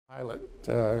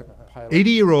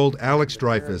80-year-old Alex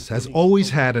Dreyfus has always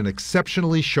had an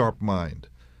exceptionally sharp mind.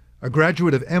 A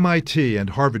graduate of MIT and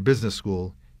Harvard Business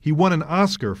School, he won an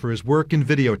Oscar for his work in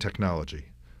video technology.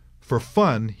 For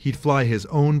fun, he'd fly his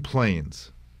own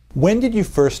planes. When did you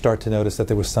first start to notice that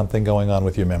there was something going on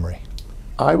with your memory?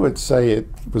 I would say it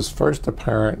was first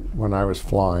apparent when I was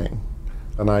flying.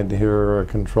 And I'd hear a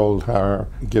control tower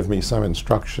give me some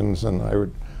instructions, and I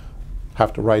would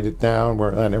have to write it down,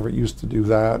 where I never used to do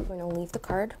that. I'm going to leave the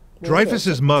card.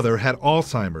 Dreyfus's mother had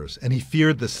Alzheimer's, and he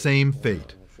feared the same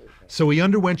fate. So he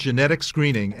underwent genetic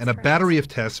screening and a battery of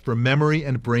tests for memory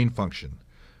and brain function.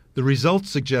 The results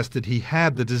suggested he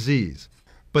had the disease.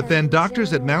 But then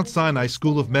doctors at Mount Sinai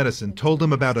School of Medicine told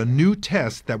him about a new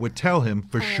test that would tell him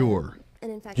for sure.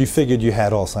 You figured you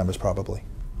had Alzheimer's, probably.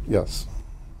 Yes.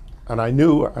 And I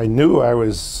knew I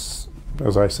was,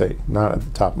 as I say, not at the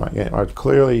top of my game. I was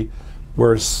clearly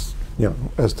worse,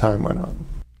 as time went on.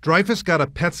 Dreyfus got a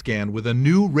PET scan with a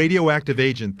new radioactive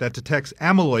agent that detects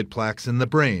amyloid plaques in the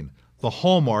brain, the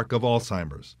hallmark of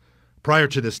Alzheimer's. Prior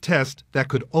to this test, that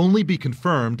could only be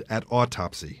confirmed at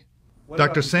autopsy.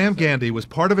 Dr. Sam Gandy was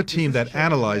part of a team that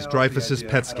analyzed Dreyfus's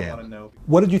PET scan.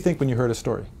 What did you think when you heard his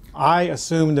story? I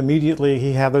assumed immediately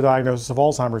he had the diagnosis of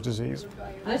Alzheimer's disease.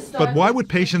 But why would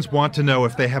patients want to know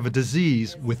if they have a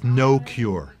disease with no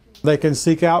cure? They can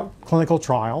seek out clinical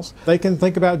trials. They can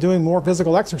think about doing more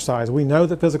physical exercise. We know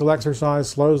that physical exercise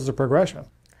slows the progression.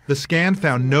 The scan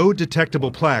found no detectable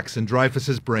plaques in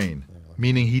Dreyfus's brain,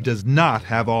 meaning he does not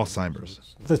have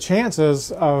Alzheimer's. The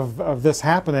chances of this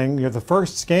happening, the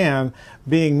first scan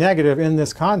being negative in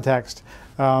this context,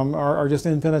 are just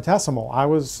infinitesimal. I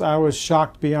was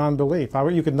shocked beyond belief.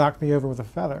 You could knock me over with a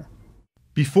feather.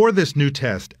 Before this new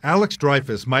test, Alex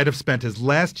Dreyfus might have spent his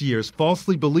last years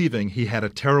falsely believing he had a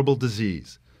terrible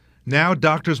disease. Now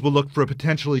doctors will look for a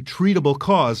potentially treatable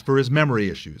cause for his memory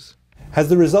issues. Has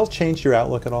the result changed your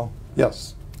outlook at all?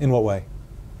 Yes. In what way?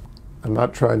 I'm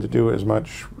not trying to do as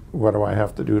much, what do I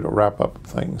have to do to wrap up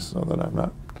things, so that I'm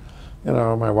not,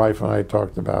 my wife and I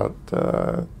talked about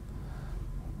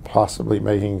possibly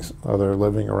making other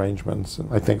living arrangements,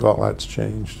 and I think all that's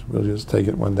changed. We'll just take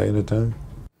it one day at a time.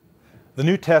 The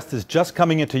new test is just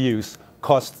coming into use,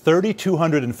 costs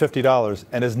 $3,250,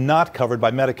 and is not covered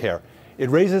by Medicare. It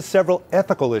raises several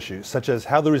ethical issues, such as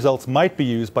how the results might be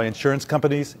used by insurance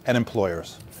companies and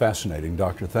employers. Fascinating,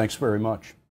 Doctor. Thanks very much.